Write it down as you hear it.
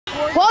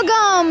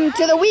Welcome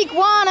to the week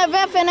 1 of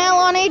FNL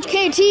on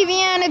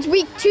HKTVN. It's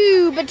week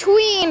 2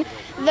 between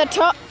the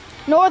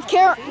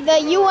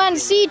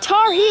UNC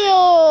Tar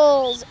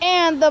Heels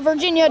and the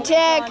Virginia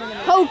Tech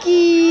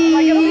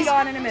Hokies.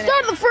 Start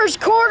of the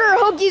first quarter,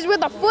 Hokies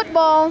with a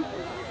football.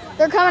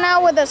 They're coming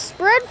out with a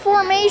spread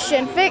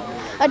formation,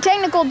 a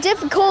technical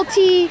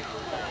difficulty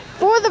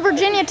for the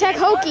Virginia Tech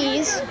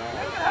Hokies.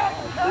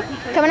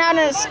 Coming out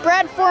in a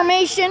spread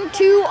formation,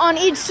 2 on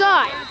each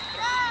side.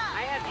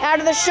 Out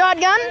of the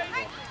shotgun,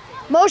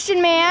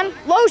 motion man,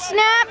 low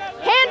snap,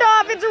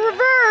 handoff, it's a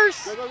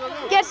reverse.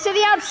 Gets to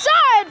the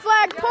outside,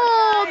 flag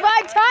pulled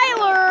by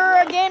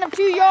Tyler. A gain of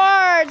 2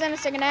 yards and a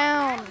second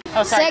down.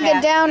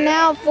 Second down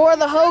now for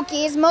the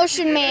Hokies,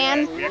 motion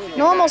man,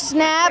 normal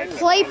snap,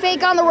 play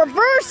fake on the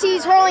reverse.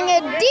 He's hurling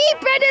it deep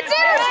and it's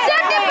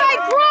intercepted by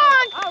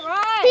Gronk.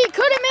 He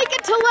couldn't make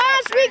it to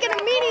last week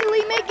and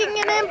immediately making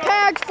an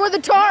impact for the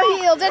Tar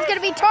Heels. That's going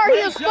to be Tar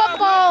Heels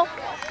football.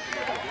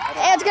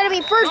 It's going to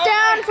be first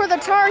down for the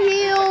Tar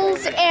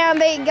Heels, and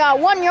they got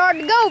 1 yard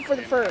to go for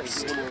the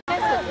first.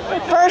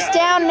 First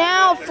down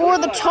now for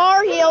the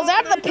Tar Heels.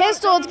 Out of the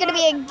pistol, it's going to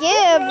be a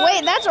give.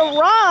 Wait, that's a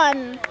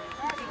run.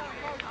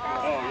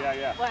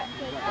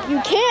 You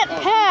can't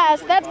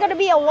pass. That's going to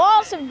be a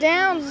loss of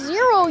down,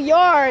 0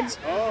 yards.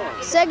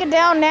 Second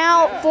down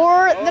now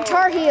for the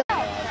Tar Heels.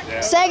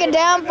 Second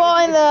down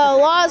following the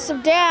loss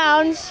of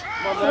downs.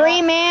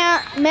 3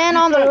 men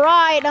on the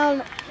right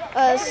on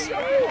a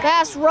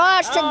fast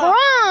rush to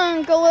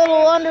Gronk, a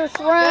little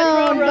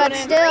underthrown, but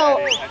still,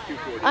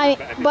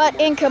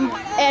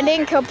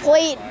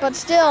 incomplete, but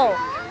still,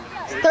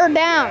 third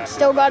down,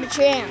 still got a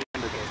chance.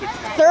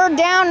 Third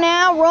down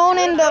now,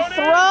 Ronan to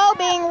throw,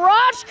 being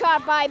rushed,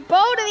 caught by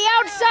Bo to the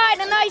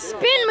outside, a nice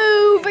spin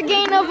move, a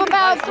gain of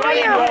about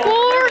 3 or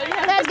 4.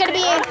 That's going to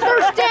be a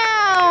first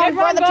down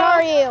for the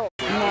Tar Heels.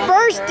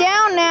 First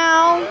down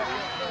now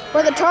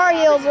for the Tar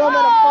Heels, a little bit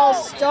of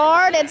false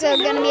start. It's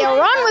going to be a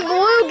run with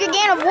Luke, a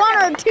gain of 1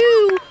 or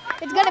 2.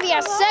 It's going to be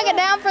a second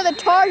down for the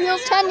Tar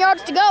Heels, 10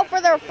 yards to go for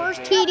their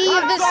first TD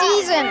of the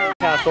season.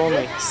 Pass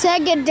only.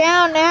 Second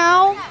down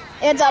now.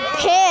 It's a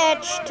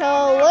pitch to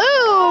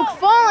Luke,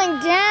 falling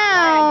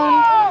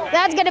down.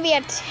 That's going to be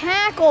a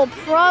tackle,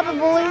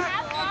 probably.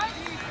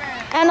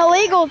 An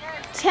illegal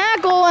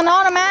tackle, an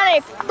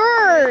automatic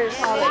first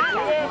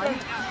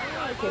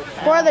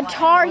for the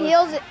Tar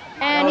Heels.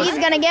 And he's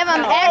going to give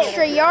them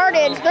extra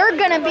yardage. They're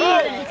going to be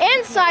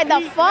inside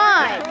the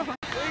 5.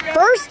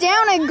 First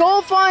down and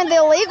goal following the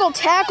illegal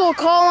tackle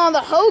call on the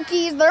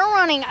Hokies. They're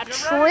running a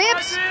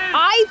trips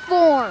I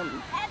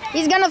form.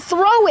 He's going to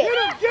throw it.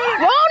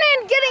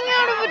 Ronan getting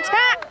out of a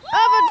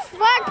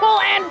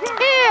flagpole and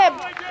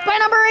tipped by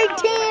number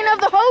 18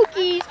 of the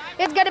Hokies.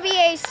 It's going to be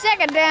a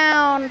second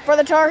down for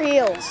the Tar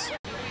Heels.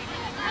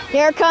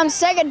 Here comes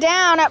second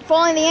down at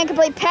following the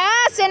incomplete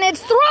pass, and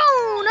it's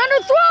thrown,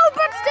 underthrown,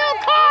 but still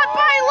caught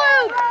by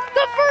Luke.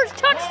 The first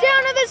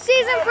touchdown of the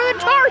season for the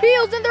Tar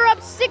Heels, and they're up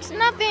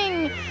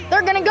 6-0.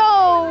 They're going to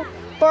go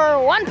for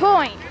 1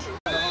 point.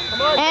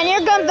 And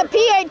here comes the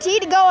PAT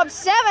to go up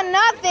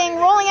 7-0,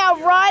 rolling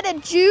out right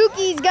at Juke.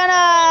 He's going to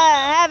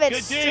have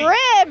it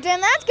stripped,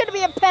 and that's going to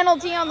be a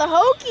penalty on the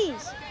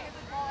Hokies.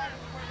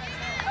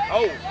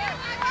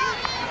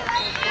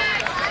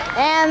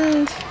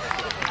 And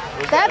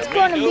that's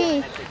going to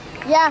be,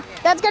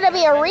 that's going to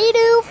be a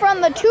redo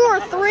from the 2 or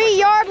 3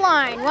 yard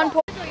line. 1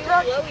 point.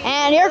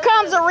 And here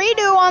comes a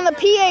redo on the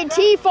PAT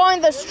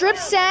following the strip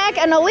sack,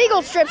 an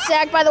illegal strip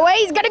sack, by the way.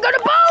 He's going to go to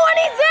Bo, and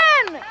he's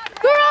in.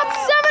 They're up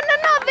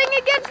 7-0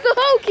 against the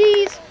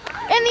Hokies.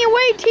 And the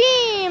away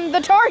team, the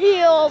Tar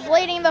Heels,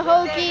 leading the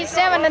Hokies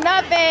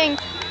 7-0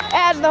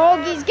 as the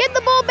Hokies get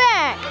the ball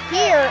back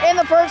here in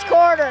the first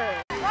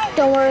quarter.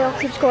 Don't worry, I'll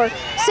keep score.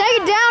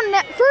 Second down,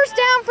 first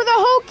down for the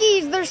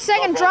Hokies. Their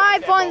second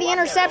drive following the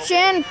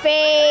interception.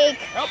 Fake.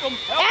 And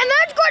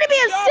that's going to be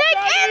a sack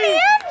in the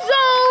end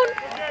zone.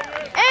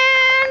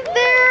 And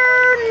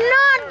they're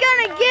not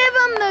going to give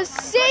them the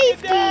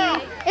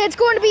safety. It's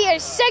going to be a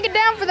second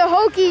down for the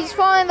Hokies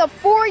following the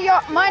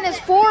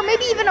 -4,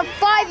 maybe even a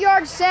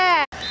 5-yard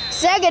sack.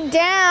 Second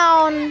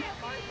down.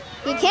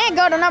 He can't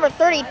go to number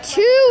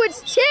 32.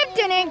 It's tipped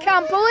and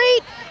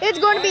incomplete. It's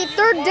going to be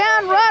third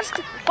down,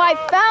 rushed by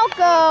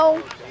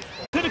Falco.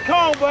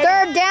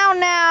 Third down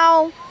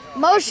now.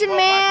 Motion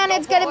man.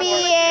 It's going to be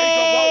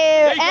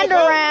a end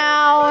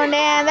around,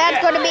 and that's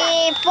going to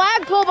be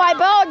flag pull by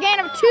Bo, a gain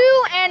of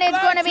 2, and it's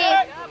going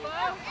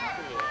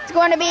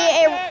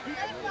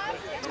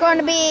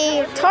to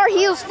be Tar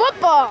Heels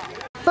football.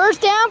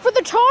 First down for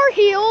the Tar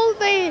Heels.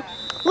 They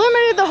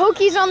limited the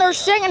Hokies on their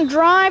second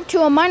drive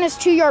to a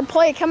 -2 yard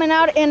play coming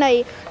out in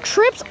a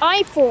trips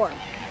I form.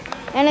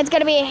 And it's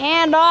going to be a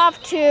handoff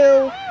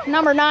to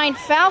number 9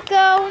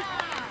 Falco,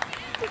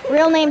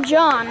 real name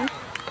John.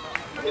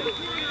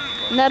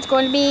 And that's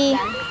going to be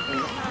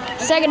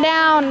second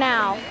down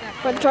now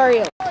for the Tar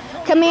Heels.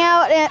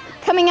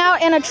 Coming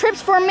out in a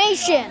trips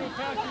formation.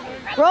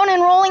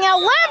 Ronan rolling out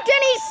left,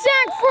 and he's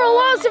sacked for a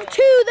loss of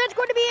 2. That's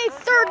going to be a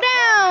third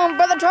down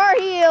for the Tar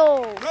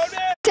Heels.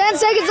 10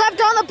 seconds left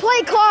on the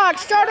play clock.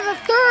 Start of the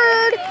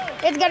third.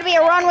 It's going to be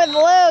a run with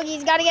Luke.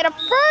 He's got to get a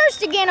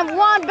first, a gain of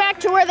 1, back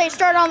to where they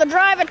started on the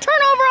drive. A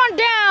turnover on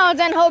downs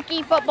and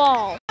Hokie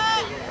football. 2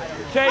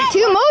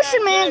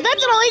 motion mans.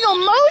 That's an illegal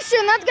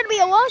motion. That's going to be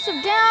a loss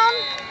of down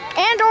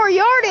and or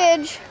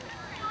yardage.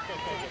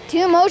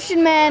 2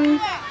 motion men.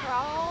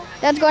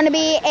 That's going to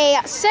be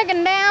a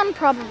second down,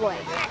 probably.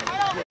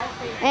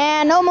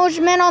 And no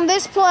motion men on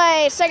this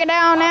play. Second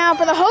down now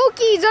for the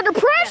Hokies under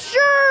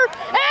pressure.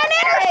 And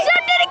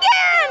intercepted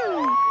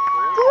again!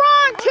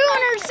 Gronk, 2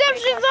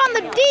 interceptions on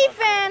the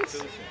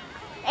defense.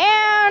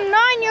 And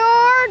 9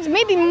 yards,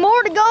 maybe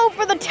more to go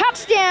for the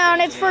touchdown.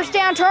 It's first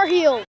down, Tar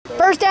Heels.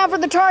 First down for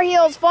the Tar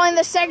Heels, following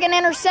the second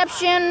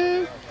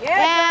interception.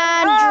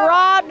 And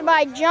dropped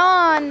by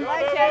John.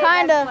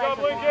 Kind of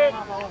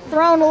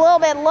thrown a little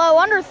bit low,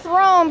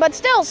 underthrown, but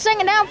still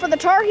second down for the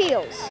Tar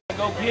Heels.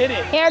 Go get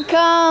it. Here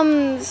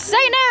comes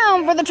second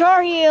down for the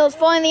Tar Heels,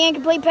 following the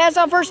incomplete pass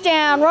on first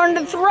down.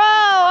 Running to throw,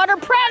 under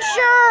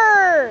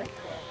pressure.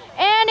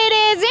 And it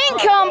is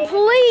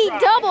incomplete.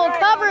 Double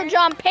coverage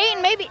on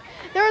Peyton. Maybe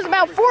there was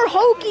about 4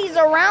 Hokies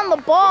around the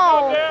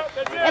ball.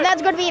 And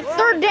that's going to be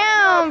third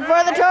down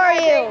for the Tar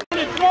Heels.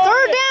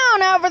 Third down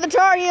now for the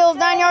Tar Heels.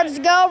 9 yards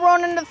to go.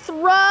 Running to throw.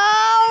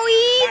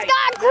 He's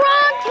got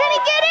Gronk. Can he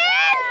get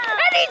in?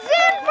 And he's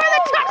in for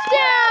the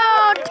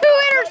touchdown. 2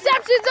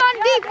 interceptions on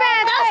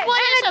defense.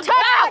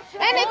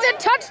 And it's a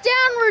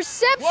touchdown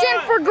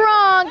reception for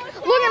Gronk.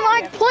 Looking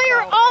like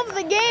player of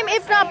the game,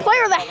 if not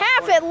player of the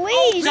half at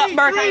least.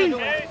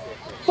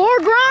 For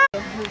Gronk.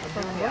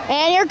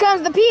 And here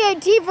comes the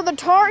PAT for the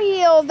Tar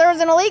Heels. There was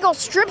an illegal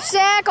strip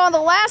sack on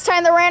the last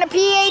time they ran a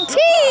PAT.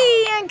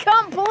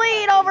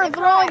 Incomplete,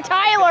 overthrowing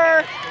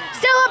Tyler.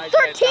 Still up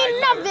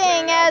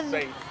 13-0 as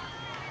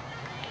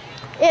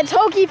it's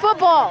Hokie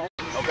football.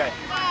 Okay.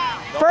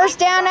 First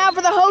down now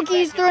for the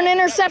Hokies through an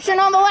interception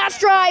on the last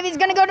drive. He's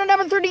going to go to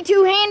number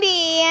 32,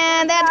 Handy,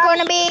 and that's going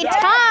to be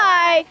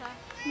tie.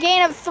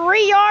 Gain of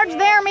 3 yards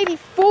there, maybe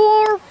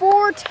 4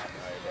 for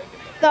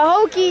the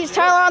Hokies.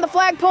 Tyler on the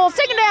flagpole.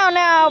 Second down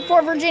now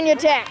for Virginia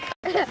Tech.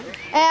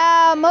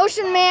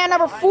 Motion man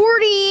number 40,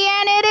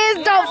 and it is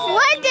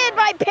deflected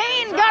by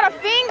Payne. Got a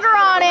finger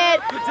on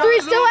it. 3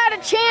 still had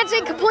a chance.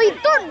 Incomplete.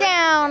 Third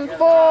down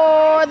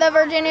for the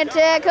Virginia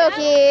Tech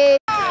Hokies.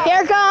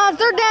 Here comes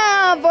third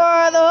down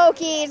for the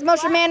Hokies.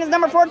 Motion man is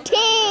number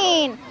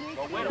 14.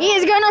 He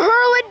is going to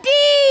hurl it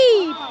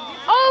deep.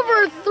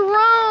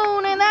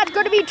 Overthrown, and that's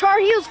going to be Tar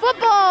Heels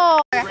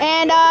football.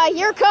 And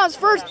here comes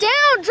first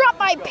down, dropped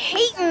by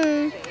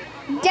Peyton.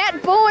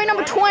 Dat boy,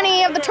 number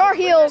 20 of the Tar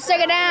Heels,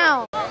 second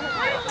down.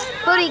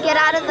 Booty, get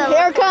out of the...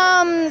 Here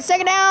comes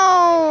second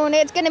down.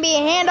 It's going to be a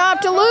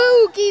handoff to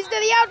Luke. He's to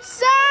the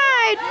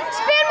outside.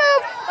 Spin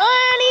move,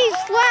 and his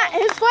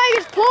flag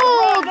is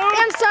pulled.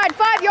 Inside,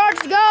 5 yards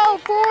to go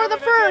for the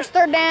first.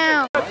 Third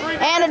down.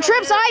 And a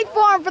trips I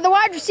form for the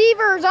wide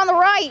receivers on the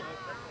right.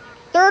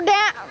 Third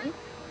down.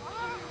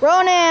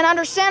 Ronan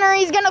under center.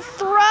 He's going to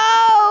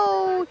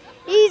throw.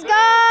 He's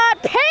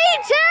got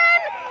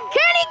Peyton.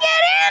 Can he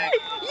get in?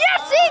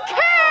 Yes, he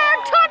can.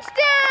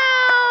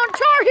 Touchdown.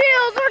 Tar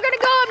Heels. We're going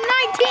to go up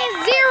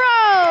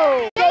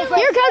 19-0.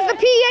 Here comes the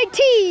PAT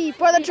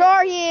for the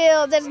Tar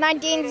Heels. It's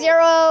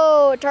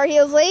 19-0. Tar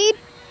Heels lead.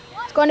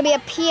 It's going to be a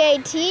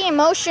PAT.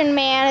 Motion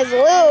man is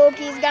Luke.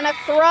 He's going to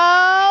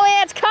throw.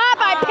 It's caught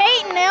by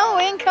Peyton. No,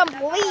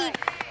 incomplete.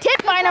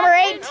 Tipped by number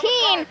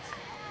 18.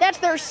 That's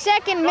their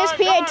second missed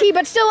PAT,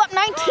 but still up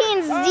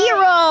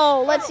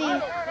 19-0. Let's see.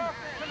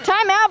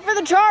 Timeout for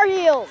the Tar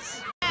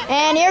Heels.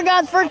 And here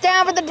goes first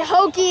down for the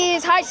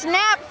Hokies. High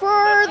snap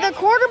for the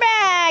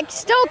quarterback.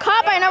 Still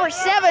caught by number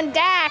 7,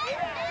 Dak.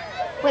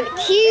 With a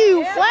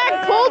Q.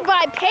 Flag pulled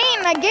by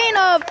Payne. A gain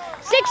of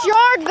 6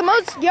 yards, the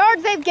most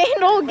yards they've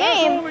gained all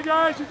game.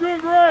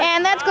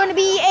 And that's going to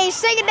be a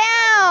second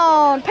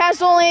down.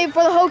 Pass only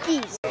for the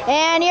Hokies.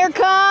 And here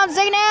comes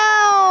second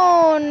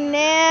down.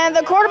 And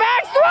the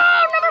quarterback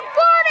throw, number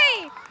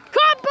 40.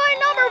 Caught by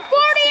number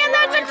 40, and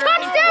that's a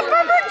touchdown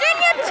for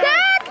Virginia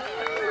Tech.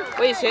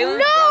 Wait, Shayla?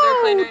 No,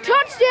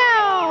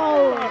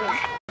 touchdown.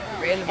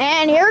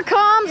 And here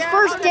comes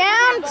first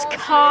down. It's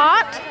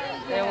caught.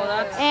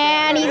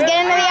 And he's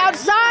getting to the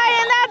outside,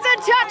 and that's a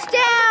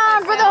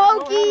touchdown for the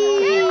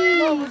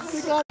Hokies.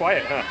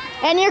 Quiet, huh?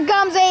 And here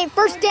comes a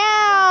first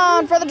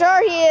down for the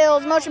Tar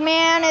Heels. Motion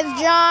man is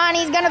John.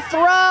 He's going to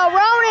throw.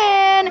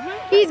 Ronan.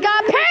 He's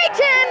got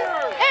Peyton.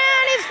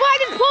 And his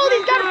flag is pulled.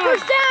 He's got a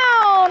first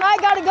down. I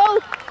got to go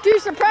do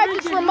some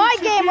practice for my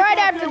game right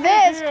after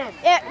this.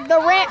 The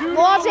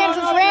Los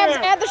Angeles Rams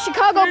at the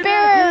Chicago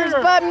Bears.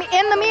 But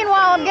in the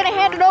meanwhile, I'm going to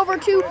hand it over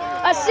to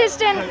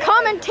assistant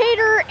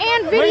commentator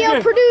and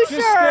video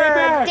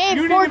producer,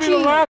 Dave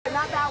Fortune.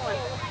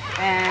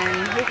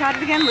 And who caught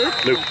it again,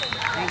 Luke? Luke.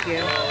 Thank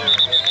you.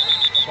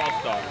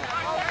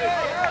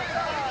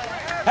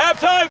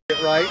 Halftime!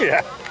 Right?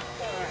 Yeah.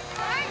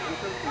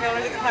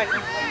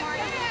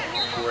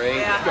 Great.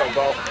 Yeah. Go,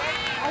 Bo.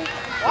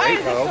 Great,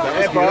 Bo.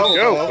 Hey, Bo.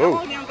 Go.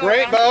 Bo.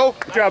 Great, Bo.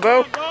 Good job,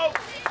 Bo.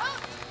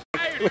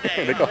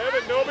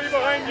 Nobody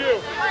behind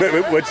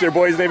you. What's their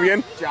boy's name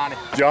again? Johnny.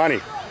 Johnny.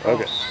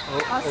 Okay.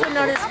 Also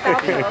known as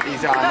Falco.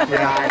 He's on.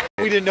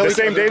 We didn't know The each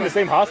same other. day in the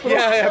same hospital?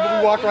 Yeah, but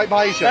we walked right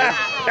by each other.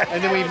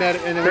 And then we met.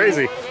 And then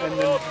Crazy. And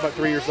then about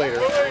 3 years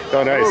later.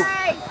 Oh, nice.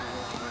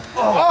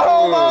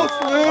 Almost,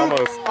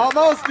 Luke.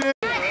 Almost, dude.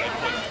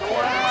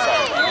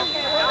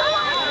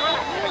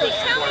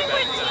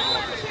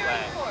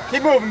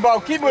 Keep moving, Bo.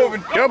 Keep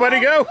moving. Go, buddy,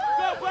 go.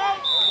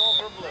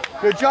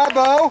 Good job,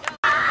 Bo.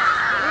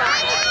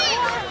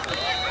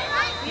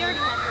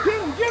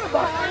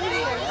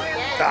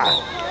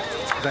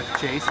 Is that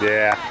Chase?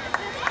 Yeah.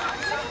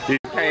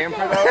 Pay him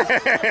for those?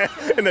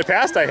 In the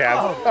past, I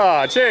have.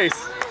 Oh,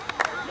 Chase.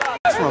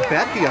 That's from a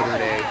bet the other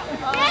day.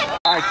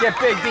 All right, get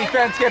big,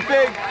 defense. Get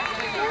big.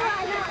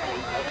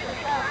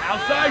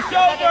 Outside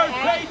shoulder,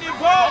 Peyton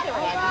ball.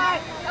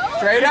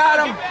 Straight at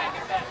him.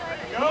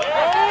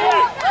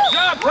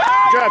 Good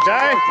job,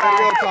 Ty.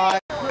 Real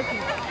time.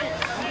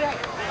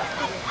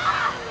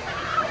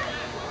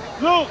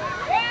 Luke,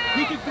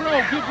 he can throw.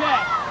 Get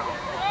back.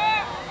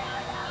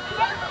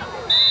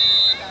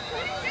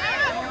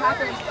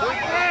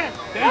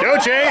 Go,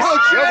 Chase. Oh,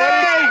 Go,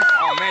 buddy.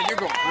 Oh, man, you're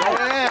going broke.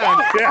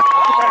 Yeah.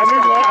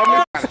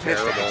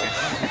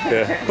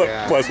 Yeah. But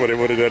plus, what it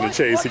would have done to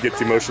Chase, he gets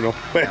emotional.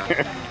 He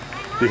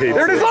hates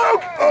There it is,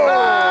 Luke!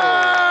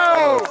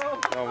 Oh!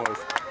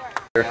 Almost.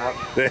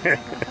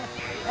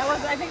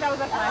 I think that was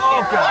a flash.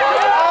 Oh, God.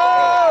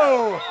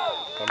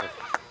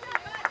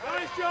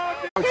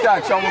 It's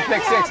done. Show him a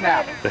pick 6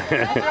 now.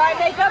 That's right,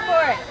 make up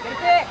for it. Get a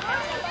pick.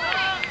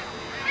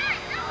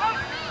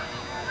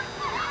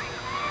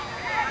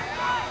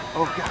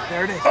 Oh, God,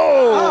 there it is.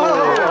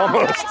 Oh!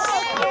 Almost.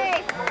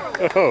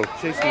 Oh.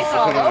 Chase needs to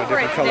put on a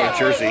different color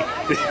jersey.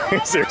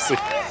 Seriously.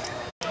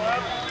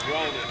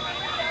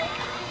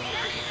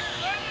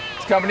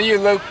 It's coming to you,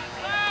 Luke.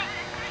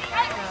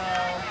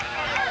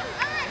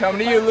 It's coming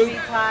to you, Luke.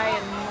 Ty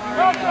and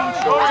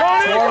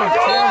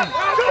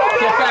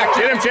Get back.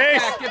 Get him,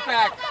 Chase. Get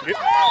back.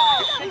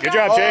 Good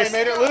job, Chase. He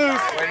made it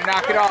loose. Way to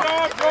knock it off.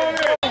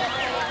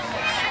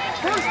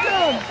 First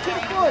down. Get a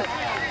foot.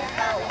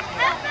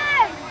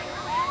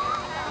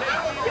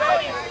 You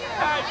ready?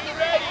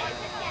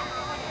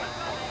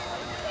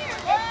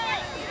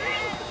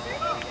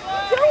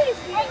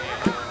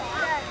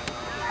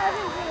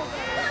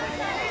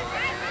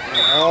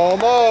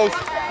 Almost.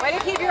 way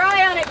to keep your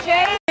eye on it,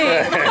 Jay.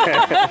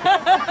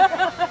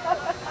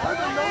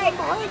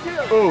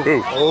 Ooh.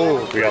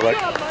 Oh, we got luck.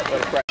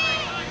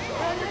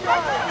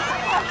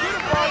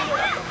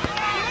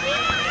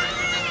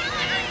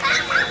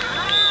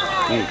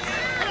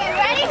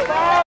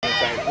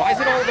 Why is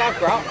it all about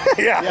Gronk?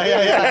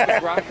 Yeah.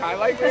 Gronk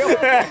highlight reel?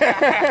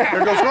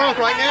 There goes Gronk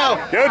right now.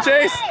 Go,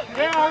 Chase.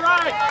 Yeah, all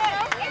right.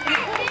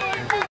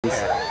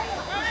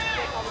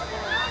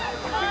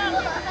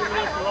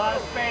 A lot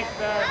of space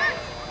there.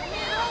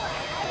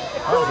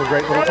 That was a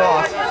great little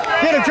toss.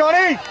 Get him,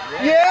 Johnny!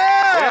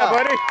 Yeah,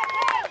 buddy.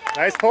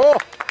 Nice pull.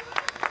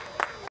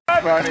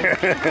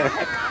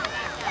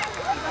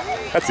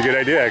 That's a good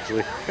idea,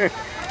 actually.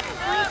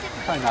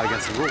 Probably not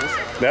against the rules.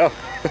 No.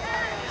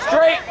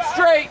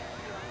 Straight!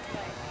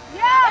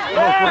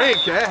 Oh, great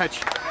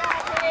catch.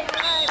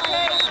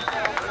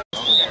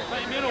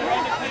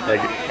 Hey,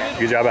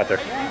 good job out there.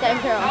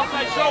 Thank you.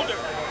 Outside shoulder.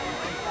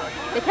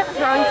 They kept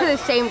throwing to the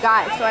same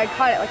guy, so I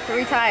caught it like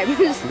 3 times.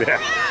 Yeah,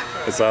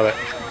 I saw that.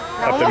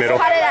 I Up the middle.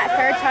 almost caught it that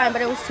 3rd time,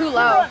 but it was too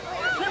low.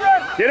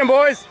 Get him,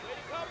 boys.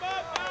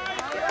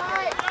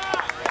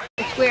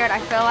 It's weird. I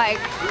feel like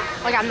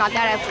I'm not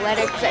that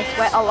athletic because I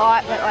sweat a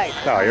lot, but like.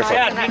 Oh, you're fine.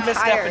 Yeah, I'm need Miss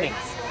tired. Stephanie.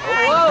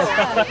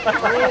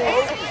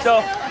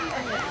 So,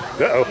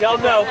 Uh-oh. y'all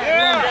know.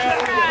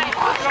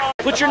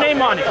 Put your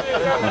name on it.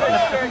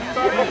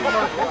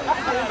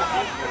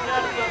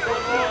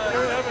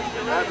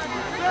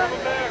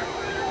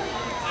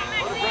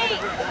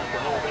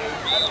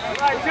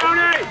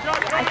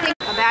 I think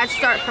a bad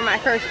start for my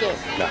first game.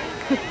 No.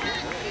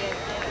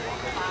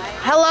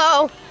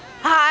 Hello.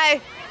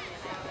 Hi.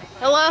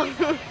 Hello.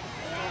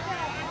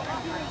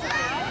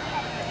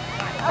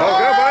 Oh,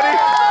 good, buddy.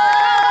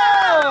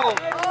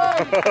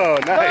 Oh,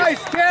 nice.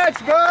 Nice catch,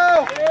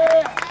 Bo!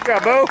 Good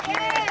job, Bo.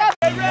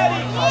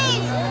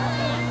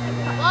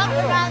 Walk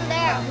around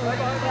there.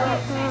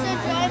 So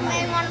Joy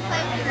may want to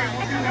play with them.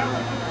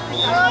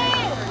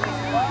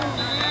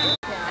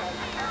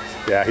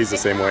 Yeah, he's the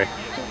same way.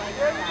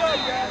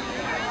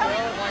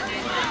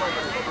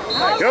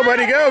 Go,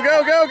 buddy, go,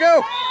 go, go,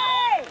 go.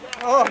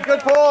 Oh,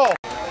 good pull.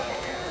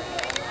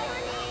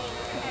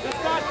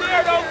 It's not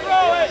there, don't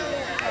throw it.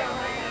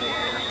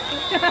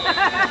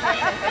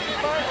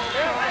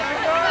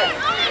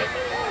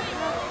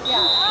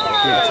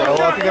 So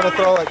if you're gonna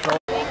throw it, throw it.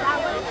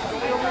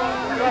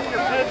 Drop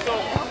your pencil.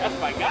 That's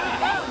my guy.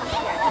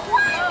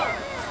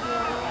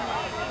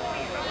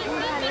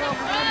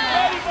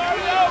 Ready,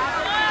 Mario.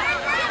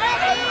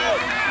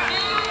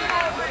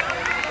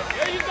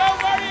 There you go,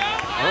 Mario.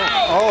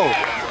 Oh.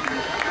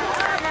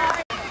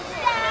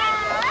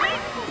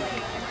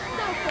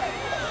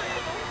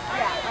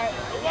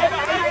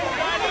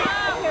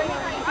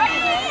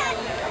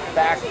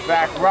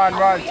 Back,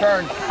 run,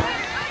 turn.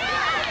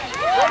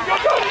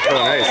 Go, Oh,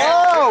 nice.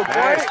 Oh,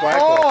 Nice great flag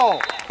call.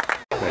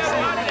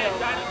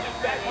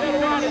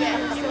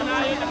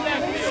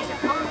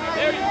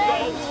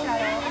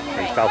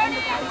 And foul.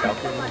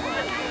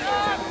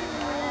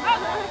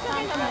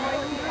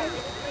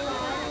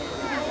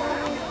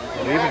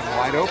 Leaving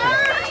wide open.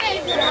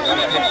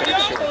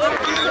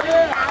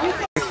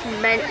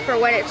 Meant for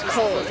when it's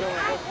cold.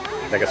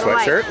 Like a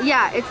sweatshirt? Like,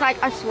 yeah, it's like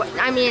a sweat.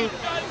 I mean,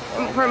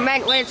 for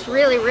meant when it's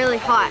really, really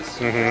hot.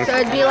 So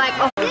it'd be like,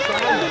 oh.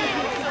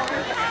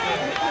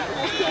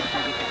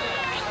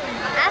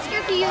 Ask her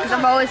if you use.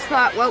 I've always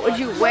thought, what would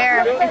you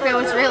wear if it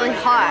was really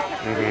hot?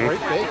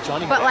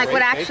 But like,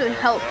 would actually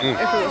help if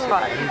it was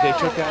hot. They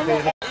took that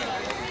bait.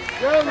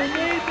 Joe, we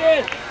need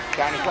this.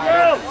 Johnny,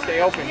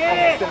 stay open.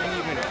 Don't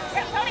even.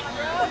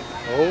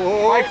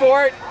 Oh, fight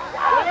for it. I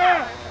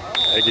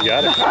think you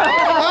got it.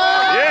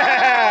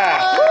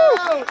 Yeah!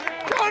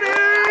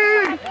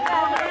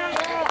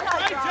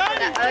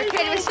 The other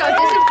kid was so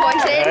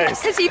disappointed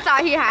because he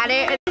thought he had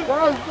it.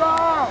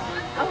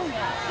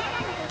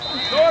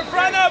 Go in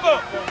front of him.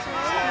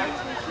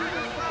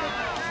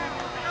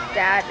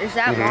 Dad, is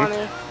that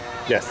mommy?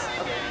 Yes.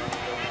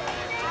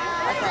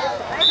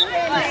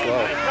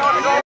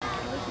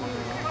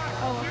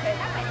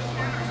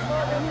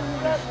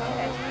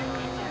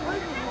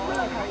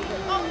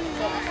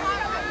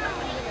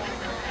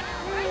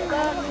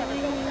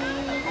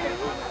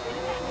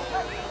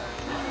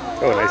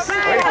 Oh, nice. Did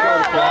you hear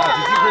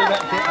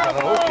that hit?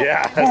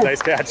 Yeah, that's a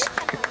nice catch.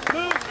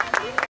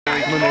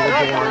 When they were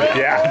born.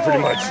 Yeah, pretty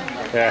much.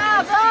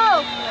 Yeah.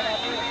 Oh.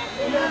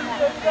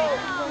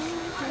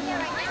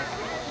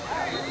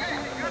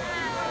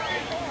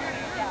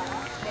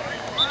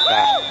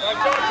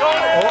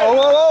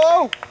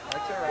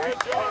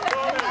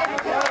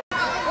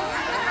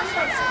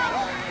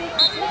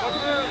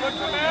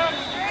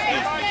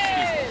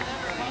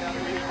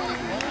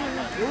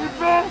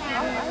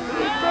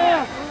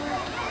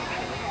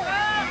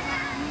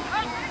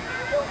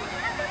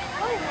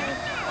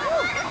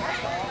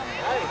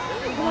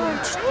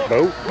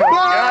 Boat.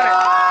 Got